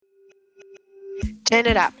Turn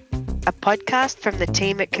It Up, a podcast from the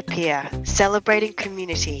team at Kapia, celebrating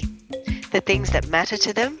community, the things that matter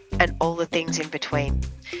to them and all the things in between.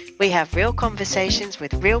 We have real conversations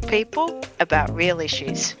with real people about real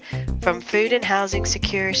issues, from food and housing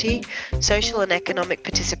security, social and economic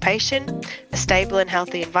participation, a stable and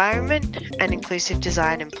healthy environment, and inclusive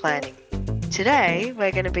design and planning. Today,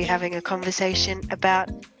 we're going to be having a conversation about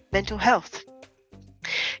mental health.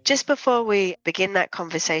 Just before we begin that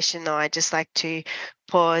conversation, though, I'd just like to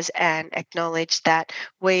pause and acknowledge that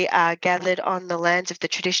we are gathered on the lands of the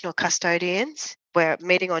traditional custodians. We're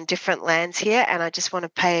meeting on different lands here, and I just want to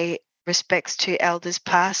pay respects to elders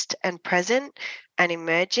past and present and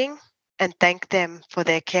emerging, and thank them for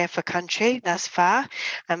their care for country thus far.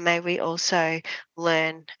 And may we also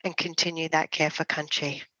learn and continue that care for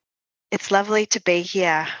country. It's lovely to be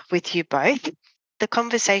here with you both. The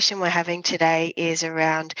conversation we're having today is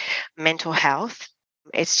around mental health.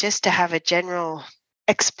 It's just to have a general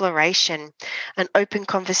exploration, an open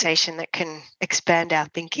conversation that can expand our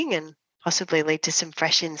thinking and possibly lead to some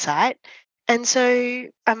fresh insight. And so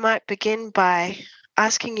I might begin by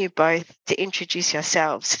asking you both to introduce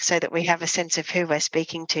yourselves so that we have a sense of who we're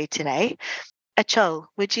speaking to today. Achol,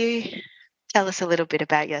 would you tell us a little bit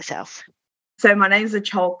about yourself? So my name is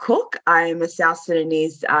Achol Cook. I'm a South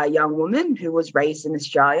Sudanese young woman who was raised in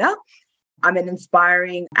Australia. I'm an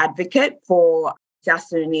inspiring advocate for South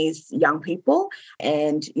Sudanese young people.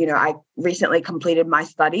 And, I recently completed my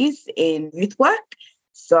studies in youth work.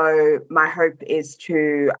 So my hope is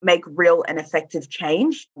to make real and effective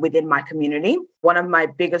change within my community. One of my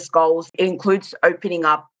biggest goals includes opening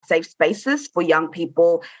up safe spaces for young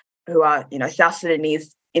people who are, South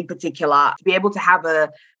Sudanese in particular, to be able to have a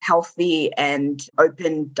healthy and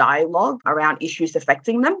open dialogue around issues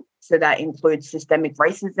affecting them. So that includes systemic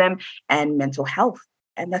racism and mental health.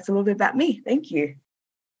 And that's a little bit about me. Thank you.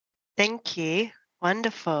 Thank you.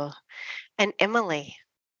 Wonderful. And Emily?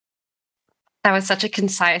 That was such a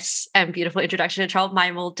concise and beautiful introduction to Achol.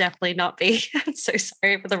 Mine will definitely not be. I'm so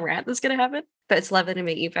sorry for the rant that's going to happen. But it's lovely to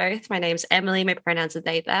meet you both. My name's Emily. My pronouns are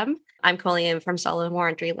they, them. I'm calling in from Solomon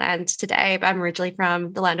Wurundjeri land today, but I'm originally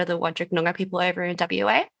from the land of the Whadjuk Noongar people over in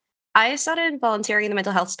WA. I started volunteering in the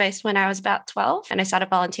mental health space when I was about 12, and I started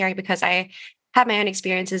volunteering because I had my own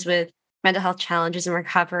experiences with mental health challenges and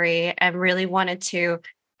recovery and really wanted to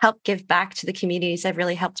help give back to the communities that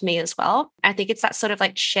really helped me as well. I think it's that sort of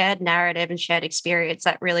like shared narrative and shared experience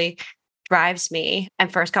that really drives me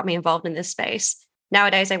and first got me involved in this space.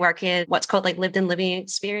 Nowadays, I work in what's called like lived and living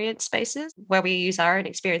experience spaces, where we use our own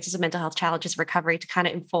experiences of mental health challenges and recovery to kind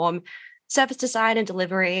of inform service design and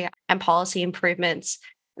delivery and policy improvements.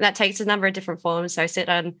 And that takes a number of different forms. So I sit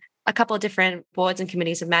on a couple of different boards and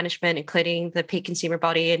committees of management, including the peak consumer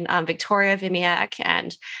body in Victoria, VMIAC,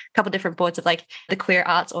 and a couple of different boards of like the queer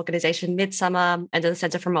arts organisation Midsummer and the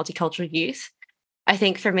Centre for Multicultural Youth. I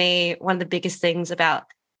think for me, one of the biggest things about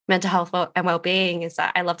mental health and wellbeing is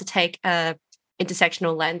that I love to take a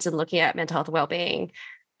intersectional lens in looking at mental health and wellbeing,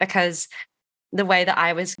 because the way that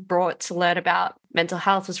I was brought to learn about mental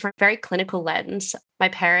health was from a very clinical lens. My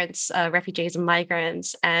parents are refugees and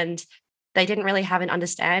migrants, and they didn't really have an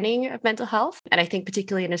understanding of mental health. And I think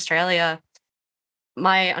particularly in Australia,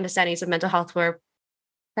 my understandings of mental health were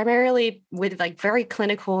primarily with like very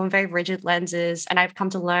clinical and very rigid lenses. And I've come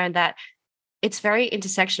to learn that it's very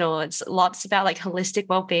intersectional. It's lots about like holistic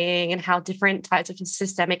well-being and how different types of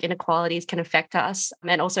systemic inequalities can affect us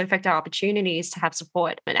and also affect our opportunities to have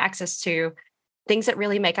support and access to things that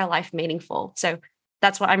really make our life meaningful. So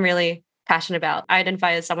that's what I'm really passionate about. I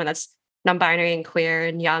identify as someone that's non-binary and queer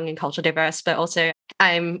and young and culturally diverse, but also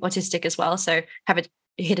I'm autistic as well, so have a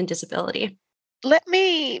hidden disability. Let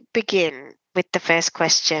me begin with the first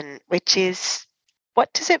question, which is,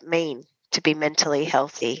 what does it mean to be mentally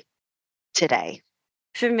healthy today?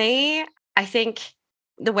 For me, I think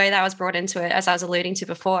the way that I was brought into it, as I was alluding to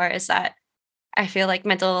before, is that I feel like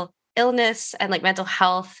mental illness and like mental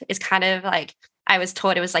health is kind of like, I was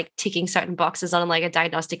taught it was like ticking certain boxes on like a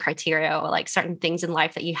diagnostic criteria or like certain things in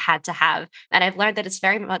life that you had to have. And I've learned that it's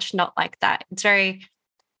very much not like that. It's very,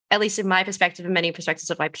 at least in my perspective and many perspectives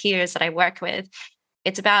of my peers that I work with,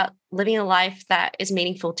 it's about living a life that is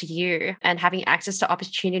meaningful to you and having access to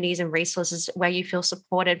opportunities and resources where you feel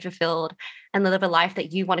supported, fulfilled, and live a life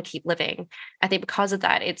that you want to keep living. I think because of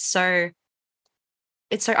that, it's so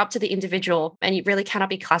up to the individual, and you really cannot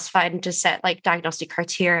be classified into set like diagnostic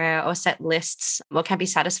criteria or set lists, or can be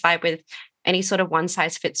satisfied with any sort of one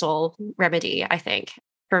size fits all remedy. I think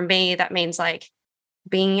for me, that means like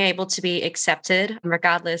being able to be accepted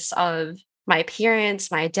regardless of my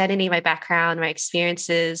appearance, my identity, my background, my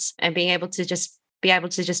experiences, and being able to just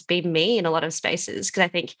be me in a lot of spaces. Because I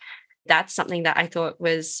think That's something that I thought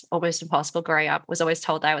was almost impossible growing up, was always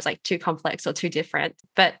told that I was like too complex or too different.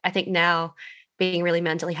 But I think now being really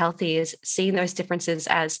mentally healthy is seeing those differences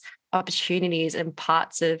as opportunities and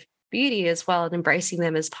parts of beauty as well, and embracing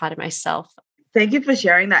them as part of myself. Thank you for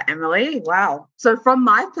sharing that, Emily. Wow. So, from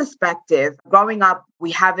my perspective, growing up, we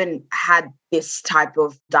haven't had this type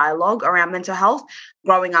of dialogue around mental health.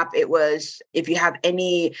 Growing up, it was if you have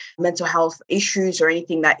any mental health issues or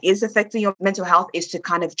anything that is affecting your mental health, is to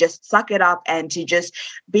kind of just suck it up and to just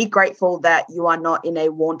be grateful that you are not in a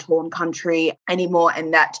war-torn country anymore,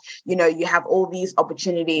 and that, you have all these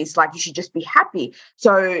opportunities, like you should just be happy.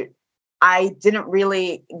 So, I didn't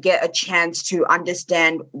really get a chance to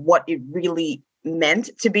understand what it really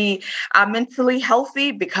meant to be mentally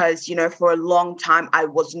healthy because, for a long time I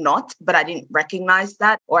was not, but I didn't recognize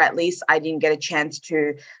that, or at least I didn't get a chance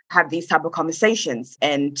to have these type of conversations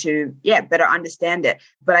and to, better understand it.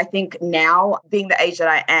 But I think now, being the age that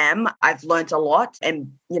I am, I've learned a lot,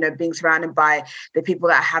 and, being surrounded by the people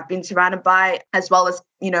that I have been surrounded by, as well as,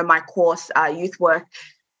 my course, youth work,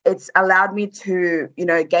 it's allowed me to,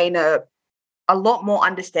 gain a lot more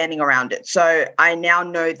understanding around it. So I now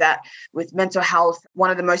know that with mental health, one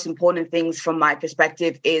of the most important things from my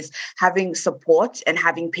perspective is having support and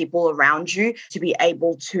having people around you to be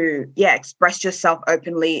able to, express yourself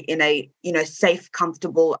openly in a, safe,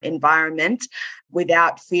 comfortable environment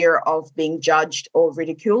without fear of being judged or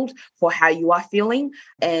ridiculed for how you are feeling,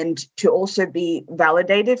 and to also be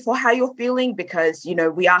validated for how you're feeling, because,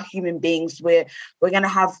 we are human beings. We're going to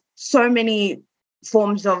have so many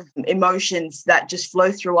forms of emotions that just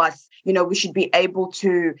flow through us. We should be able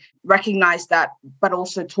to recognize that, but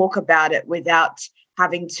also talk about it without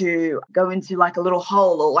having to go into like a little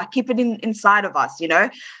hole or like keep it inside of us,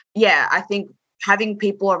 I think having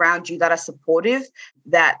people around you that are supportive,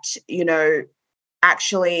 that,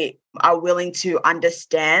 actually are willing to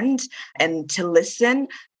understand and to listen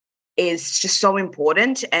is just so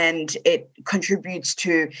important, and it contributes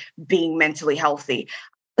to being mentally healthy.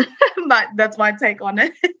 But that's my take on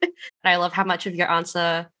it. I love how much of your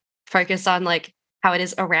answer focused on like how it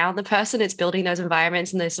is around the person. It's building those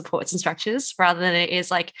environments and those supports and structures rather than it is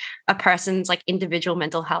like a person's like individual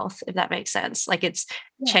mental health, if that makes sense. Like it's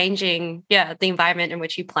changing, the environment in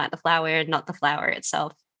which you plant the flower and not the flower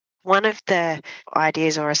itself. One of the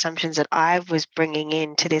ideas or assumptions that I was bringing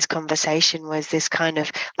into this conversation was this kind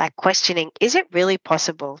of like questioning, is it really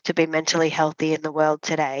possible to be mentally healthy in the world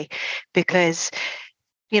today? Because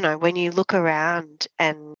when you look around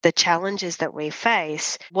and the challenges that we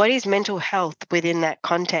face, what is mental health within that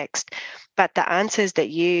context? But the answers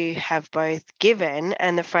that you have both given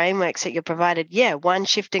and the frameworks that you provided, one,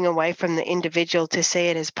 shifting away from the individual to see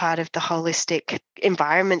it as part of the holistic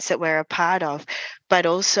environments that we're a part of, but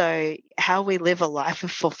also how we live a life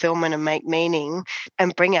of fulfillment and make meaning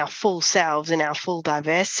and bring our full selves and our full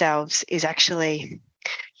diverse selves is actually...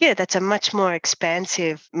 that's a much more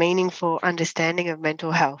expansive, meaningful understanding of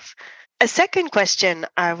mental health. A second question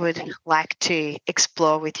I would like to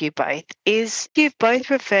explore with you both is, you've both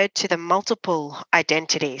referred to the multiple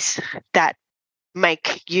identities that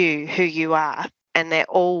make you who you are, and they're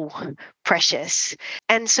all precious.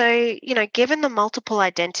 And so, given the multiple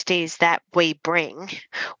identities that we bring,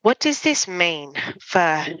 what does this mean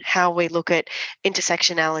for how we look at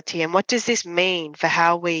intersectionality? And what does this mean for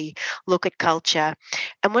how we look at culture?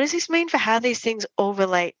 And what does this mean for how these things all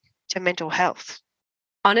relate to mental health?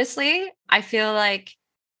 Honestly, I feel like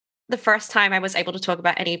the first time I was able to talk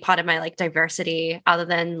about any part of my like diversity, other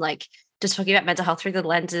than like just talking about mental health through the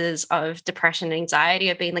lenses of depression and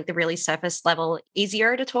anxiety, of being like the really surface level,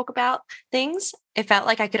 easier to talk about things, it felt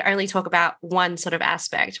like I could only talk about one sort of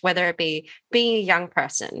aspect, whether it be being a young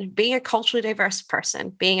person, being a culturally diverse person,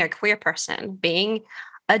 being a queer person, being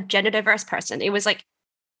a gender diverse person. It was like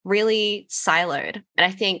really siloed. And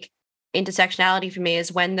I think intersectionality for me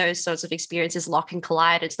is when those sorts of experiences lock and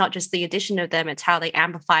collide. It's not just the addition of them, it's how they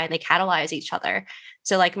amplify and they catalyze each other.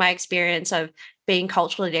 So like my experience of being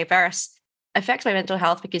culturally diverse affects my mental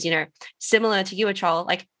health because, similar to you, Achol,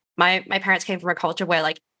 like my parents came from a culture where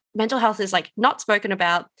like mental health is like not spoken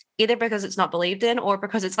about, either because it's not believed in or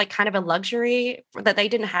because it's like kind of a luxury that they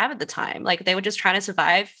didn't have at the time. Like they were just trying to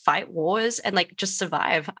survive, fight wars, and like just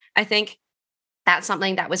survive. I think that's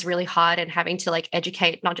something that was really hard, and having to like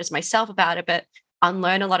educate not just myself about it, but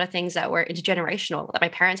unlearn a lot of things that were intergenerational that my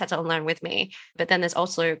parents had to unlearn with me. But then there's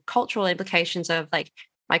also cultural implications of like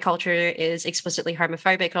my culture is explicitly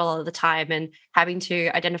homophobic a lot of the time, and having to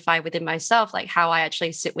identify within myself like how I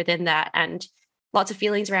actually sit within that, and lots of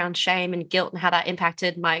feelings around shame and guilt and how that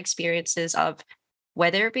impacted my experiences of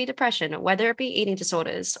whether it be depression, whether it be eating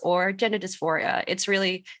disorders or gender dysphoria. It's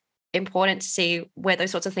really important to see where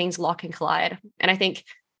those sorts of things lock and collide. And I think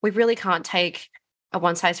we really can't take a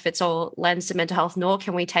one size fits all lens to mental health, nor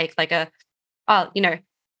can we take like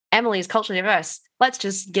Emily is culturally diverse. Let's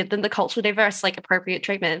just give them the culturally diverse, like appropriate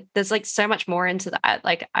treatment. There's like so much more into that.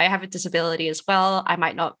 Like I have a disability as well. I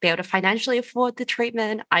might not be able to financially afford the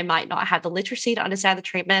treatment. I might not have the literacy to understand the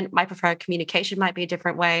treatment. My preferred communication might be a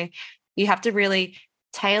different way. You have to really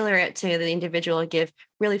tailor it to the individual and give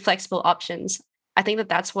really flexible options. I think that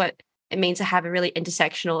that's what it means to have a really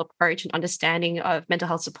intersectional approach and understanding of mental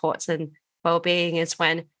health supports and well-being is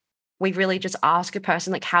when we really just ask a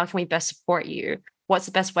person, like, how can we best support you? What's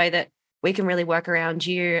the best way that we can really work around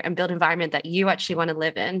you and build an environment that you actually want to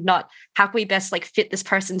live in? Not how can we best like fit this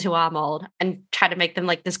person to our mold and try to make them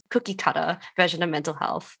like this cookie cutter version of mental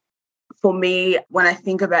health. For me, when I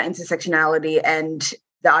think about intersectionality and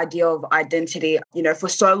the idea of identity, for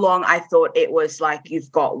so long, I thought it was like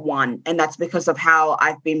you've got one. And that's because of how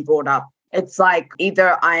I've been brought up. It's like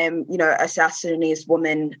either I am, a South Sudanese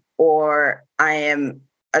woman or I am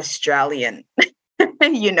Australian,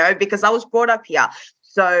 because I was brought up here.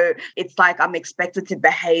 So it's like I'm expected to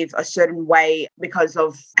behave a certain way because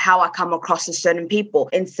of how I come across to certain people,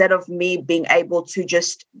 instead of me being able to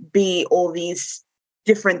just be all these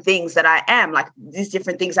different things that I am, like these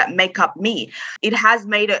different things that make up me. It has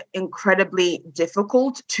made it incredibly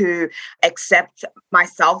difficult to accept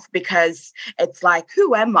myself because it's like,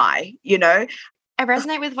 who am I? I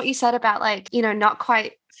resonate with what you said about like, not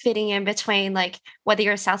quite fitting in between like whether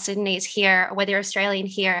you're South Sudanese here or whether you're Australian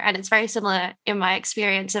here. And it's very similar in my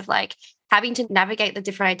experience of like having to navigate the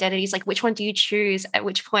different identities, like which one do you choose at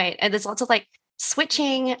which point? And there's lots of like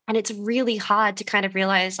switching, and it's really hard to kind of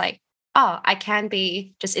realize like, oh, I can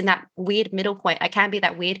be just in that weird middle point. I can be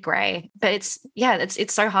that weird gray. But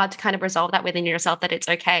it's so hard to kind of resolve that within yourself that it's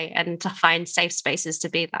okay and to find safe spaces to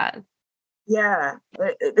be that. Yeah,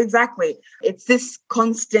 exactly. It's this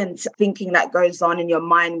constant thinking that goes on in your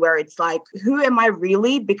mind where it's like, who am I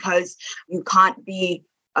really? Because you can't be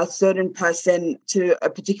a certain person to a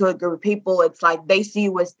particular group of people. It's like they see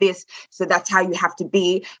you as this, so that's how you have to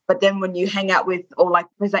be. But then when you hang out with or like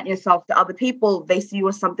present yourself to other people, they see you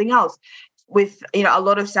as something else. With, a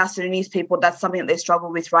lot of South Sudanese people, that's something that they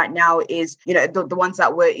struggle with right now is, the ones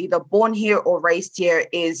that were either born here or raised here,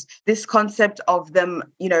 is this concept of them,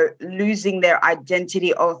 losing their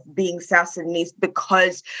identity of being South Sudanese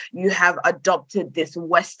because you have adopted this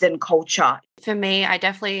Western culture. For me, I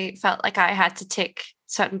definitely felt like I had to tick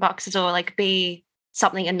certain boxes or like be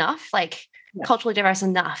something enough, like culturally diverse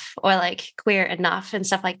enough or like queer enough and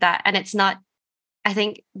stuff like that. And it's not, I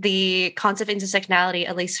think the concept of intersectionality,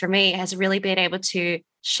 at least for me, has really been able to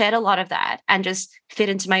shed a lot of that and just fit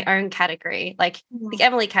into my own category, like the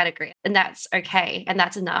Emily category. And that's okay. And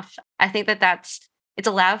that's enough. I think it's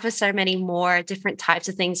allowed for so many more different types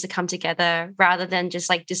of things to come together rather than just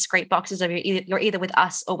like discrete boxes of you're either with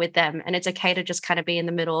us or with them. And it's okay to just kind of be in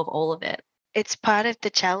the middle of all of it. It's part of the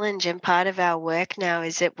challenge and part of our work now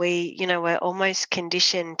is that we're almost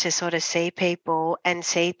conditioned to sort of see people and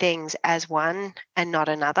see things as one and not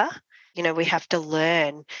another. We have to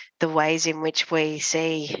learn the ways in which we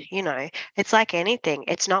see, it's like anything.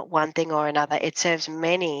 It's not one thing or another. It serves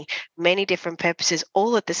many, many different purposes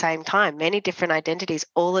all at the same time, many different identities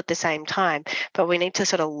all at the same time. But we need to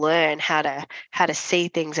sort of learn how to see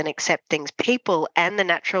things and accept things, people and the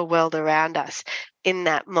natural world around us in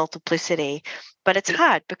that multiplicity. But it's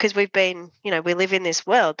hard because we live in this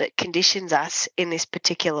world that conditions us in this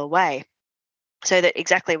particular way. So that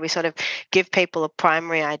exactly we sort of give people a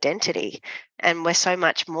primary identity, and we're so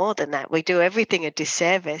much more than that. We do everything a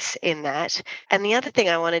disservice in that. And the other thing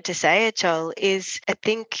I wanted to say, Achol, is I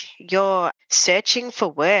think your searching for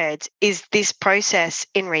words is this process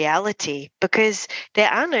in reality, because there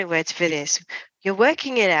are no words for this. You're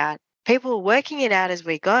working it out. People are working it out as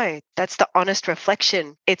we go. That's the honest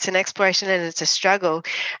reflection. It's an exploration and it's a struggle.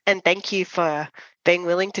 And thank you for being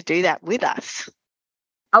willing to do that with us.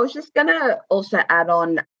 I was just going to also add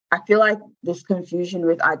on, I feel like this confusion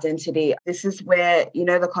with identity, this is where,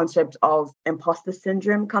 the concept of imposter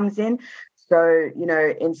syndrome comes in. So,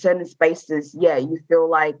 in certain spaces, you feel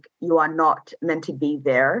like you are not meant to be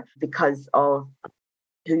there because of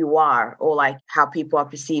who you are or like how people are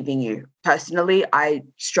perceiving you. Personally, I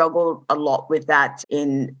struggle a lot with that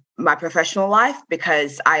in my professional life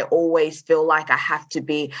because I always feel like I have to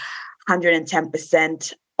be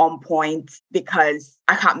 110% on point because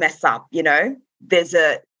I can't mess up, There's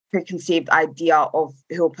a preconceived idea of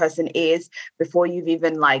who a person is before you've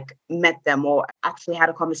even like met them or actually had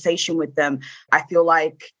a conversation with them. I feel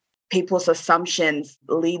like people's assumptions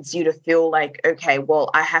leads you to feel like, okay, well,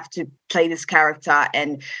 I have to play this character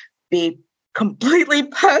and be completely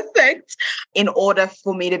perfect in order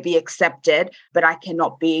for me to be accepted, but I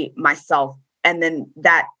cannot be myself. And then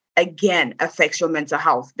that again affects your mental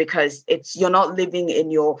health because you're not living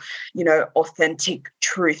in your, authentic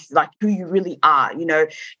truth, like who you really are.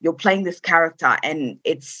 You're playing this character and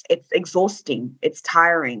it's exhausting, it's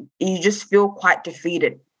tiring. You just feel quite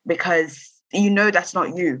defeated because that's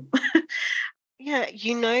not you. Yeah,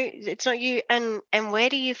 it's not you. And where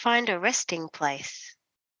do you find a resting place?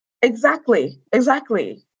 Exactly.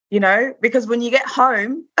 Because when you get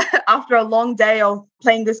home after a long day of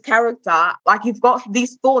playing this character, like you've got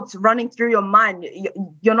these thoughts running through your mind,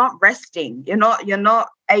 you're not resting. You're not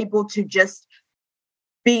able to just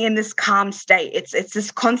be in this calm state. It's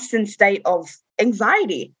this constant state of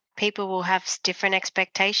anxiety. People will have different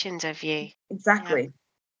expectations of you. Exactly.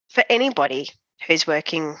 For anybody who's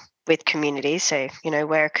working with communities, so,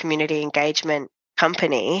 we're a community engagement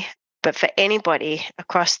company, but for anybody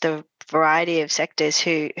across the variety of sectors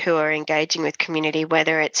who are engaging with community,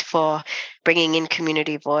 whether it's for bringing in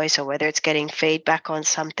community voice or whether it's getting feedback on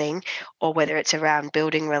something or whether it's around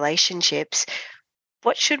building relationships,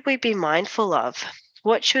 what should we be mindful of?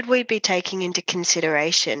 What should we be taking into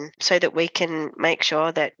consideration so that we can make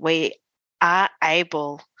sure that we are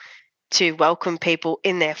able to welcome people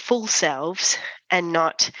in their full selves and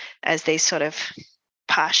not as these sort of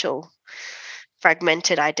partial,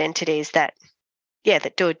 fragmented identities that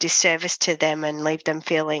do a disservice to them and leave them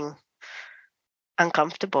feeling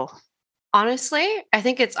uncomfortable? Honestly, I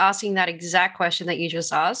think it's asking that exact question that you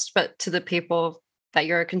just asked, but to the people that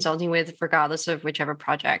you're consulting with, regardless of whichever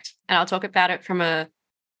project. And I'll talk about it from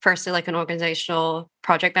firstly, like an organizational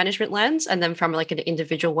project management lens, and then from like an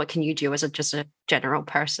individual, what can you do as just a general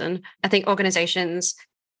person? I think organizations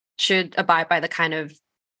should abide by the kind of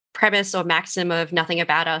premise or maxim of nothing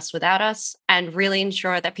about us without us, and really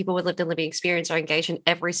ensure that people with lived and living experience are engaged in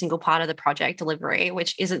every single part of the project delivery,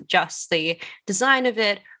 which isn't just the design of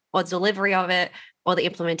it or delivery of it or the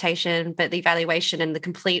implementation, but the evaluation and the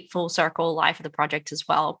complete full circle life of the project as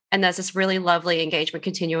well. And there's this really lovely engagement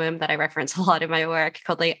continuum that I reference a lot in my work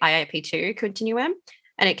called the IIP2 continuum.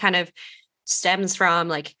 And it kind of stems from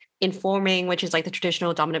like informing, which is like the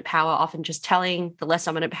traditional dominant power, often just telling the less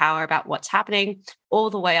dominant power about what's happening,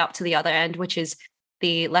 all the way up to the other end, which is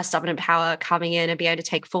the less dominant power coming in and being able to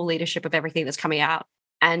take full leadership of everything that's coming out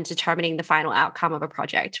and determining the final outcome of a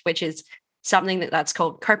project, which is something that's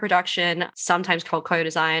called co-production, sometimes called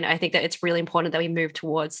co-design. I think that it's really important that we move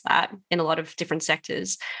towards that in a lot of different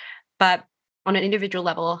sectors. But on an individual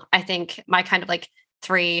level, I think my kind of like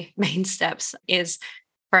 3 main steps is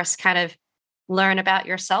first kind of learn about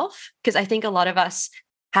yourself, because I think a lot of us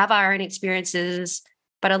have our own experiences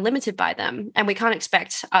but are limited by them. And we can't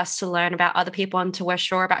expect us to learn about other people until we're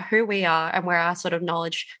sure about who we are and where our sort of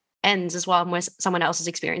knowledge ends as well, and where someone else's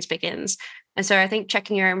experience begins. And so I think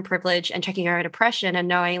checking your own privilege and checking your own oppression and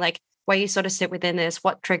knowing like where you sort of sit within this,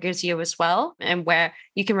 what triggers you as well, and where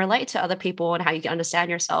you can relate to other people and how you can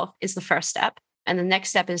understand yourself is the first step. And the next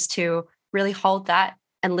step is to really hold that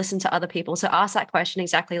and listen to other people. So ask that question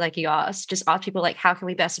exactly like you asked. Just ask people like, how can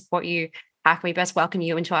we best support you? How can we best welcome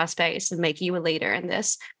you into our space and make you a leader in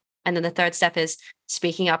this? And then the third step is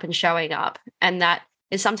speaking up and showing up. And that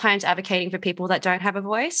is sometimes advocating for people that don't have a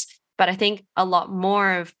voice. But I think a lot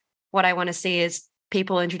more of what I want to see is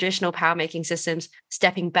people in traditional power making systems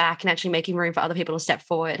stepping back and actually making room for other people to step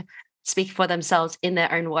forward, speak for themselves in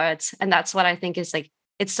their own words. And that's what I think is like,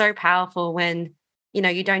 it's so powerful when,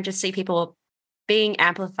 you don't just see people being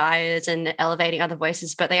amplifiers and elevating other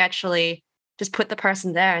voices, but they actually just put the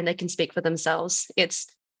person there and they can speak for themselves. It's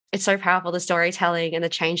so powerful, the storytelling and the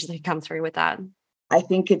change that can come through with that. I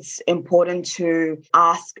think it's important to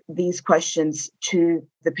ask these questions to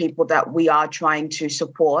the people that we are trying to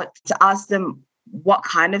support, to ask them what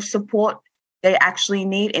kind of support they actually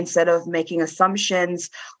need instead of making assumptions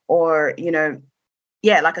or,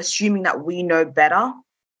 like assuming that we know better,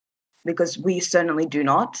 because we certainly do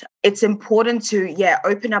not. It's important to,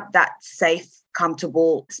 open up that safe,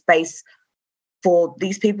 comfortable space for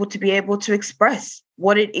these people to be able to express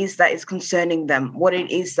what it is that is concerning them, what it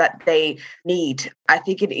is that they need. I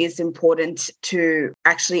think it is important to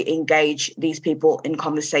actually engage these people in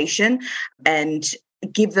conversation and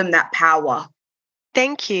give them that power.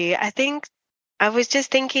 Thank you. I think I was just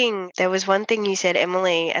thinking there was one thing you said,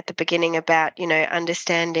 Emily, at the beginning about,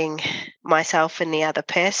 understanding myself and the other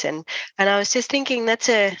person. And I was just thinking there's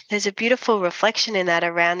a beautiful reflection in that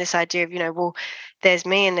around this idea of, well, there's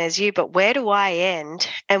me and there's you, but where do I end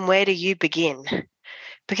and where do you begin?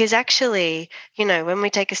 Because actually, when we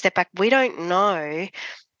take a step back, we don't know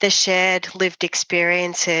the shared lived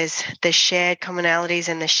experiences, the shared commonalities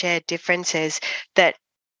and the shared differences that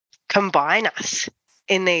combine us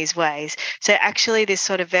in these ways. So actually this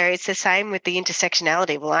sort of it's the same with the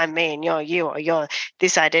intersectionality. Well, I'm me and you're you, or you're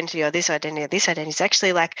this identity or this identity or this identity. It's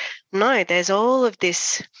actually like, no, there's all of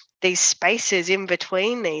these spaces in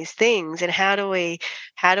between these things, and how do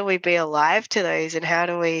we be alive to those, and how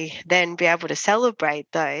do we then be able to celebrate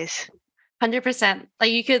those? 100%.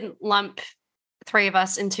 Like you could lump three of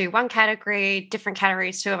us into one category, different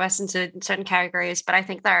categories, two of us into certain categories, but I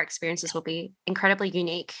think that our experiences will be incredibly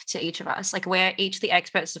unique to each of us. Like we're each the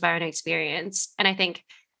experts of our own experience. And I think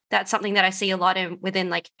that's something that I see a lot within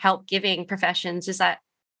like help giving professions, is that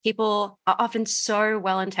people are often so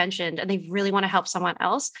well-intentioned and they really want to help someone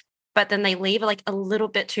else, but then they leave like a little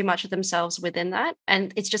bit too much of themselves within that.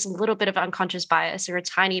 And it's just a little bit of unconscious bias or a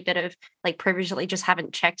tiny bit of like privilege that they just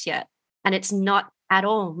haven't checked yet. And it's not at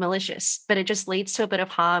all malicious, but it just leads to a bit of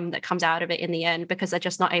harm that comes out of it in the end, because they're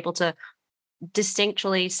just not able to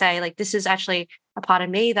distinctly say, like, this is actually a part of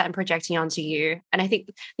me that I'm projecting onto you. And I think,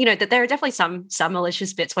 that there are definitely some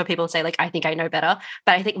malicious bits where people say, like, I think I know better.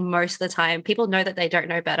 But I think most of the time people know that they don't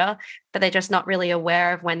know better, but they're just not really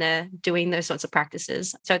aware of when they're doing those sorts of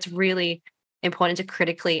practices. So it's really important to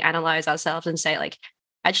critically analyze ourselves and say, like,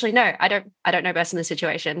 actually, no, I don't know best in this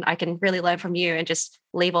situation. I can really learn from you, and just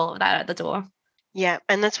leave all of that at the door. Yeah,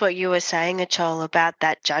 and that's what you were saying, Achol, about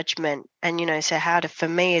that judgment. And, so for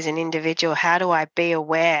me as an individual, how do I be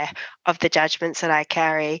aware of the judgments that I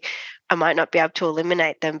carry? I might not be able to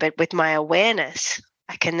eliminate them, but with my awareness,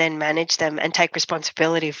 I can then manage them and take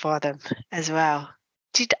responsibility for them as well.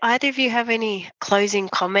 Did either of you have any closing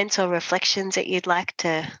comments or reflections that you'd like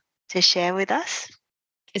to share with us?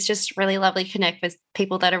 It's just really lovely to connect with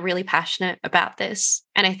people that are really passionate about this.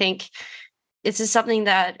 And I think this is something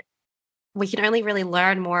that we can only really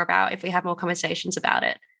learn more about if we have more conversations about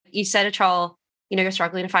it. You said, Achol, you're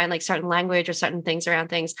struggling to find like certain language or certain things around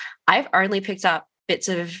things. I've only picked up bits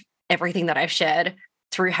of everything that I've shared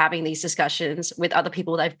through having these discussions with other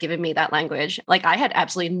people that have given me that language. Like I had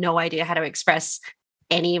absolutely no idea how to express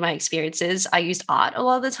any of my experiences. I used art a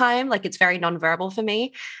lot of the time. Like it's very nonverbal for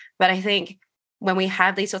me. But I think when we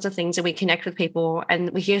have these sorts of things and we connect with people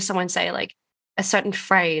and we hear someone say like a certain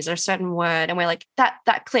phrase or a certain word, and we're like,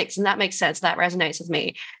 that clicks and that makes sense, that resonates with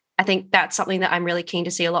me. I think that's something that I'm really keen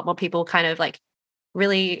to see a lot more people kind of like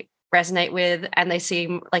really resonate with, and they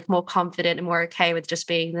seem like more confident and more okay with just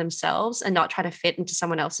being themselves and not trying to fit into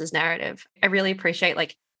someone else's narrative. I really appreciate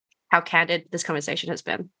like how candid this conversation has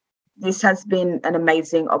been. This has been an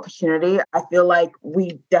amazing opportunity. I feel like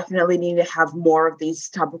we definitely need to have more of these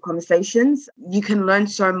type of conversations. You can learn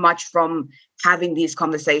so much from having these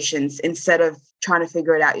conversations instead of trying to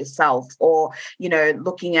figure it out yourself or,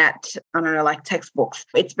 looking at, like textbooks.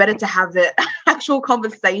 It's better to have the actual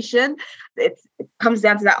conversation. It comes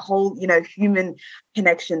down to that whole, human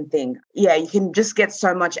connection thing. Yeah, you can just get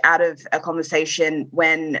so much out of a conversation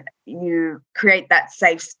when you create that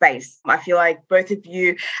safe space. I feel like both of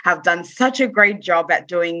you have done such a great job at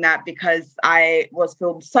doing that, because I was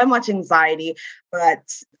filled with so much anxiety,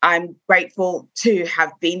 but I'm grateful to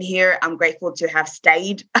have been here. I'm grateful to have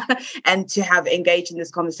stayed and to have engaged in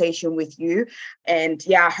this conversation with you. And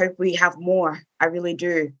yeah, I hope we have more. I really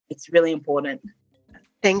do. It's really important.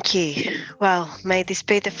 Thank you. Well, may this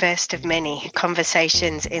be the first of many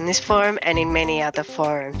conversations in this forum and in many other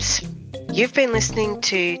forums. You've been listening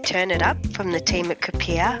to Turn It Up from the team at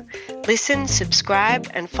Kapia. Listen, subscribe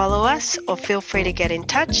and follow us, or feel free to get in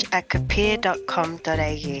touch at kapia.com.au.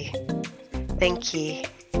 Thank you.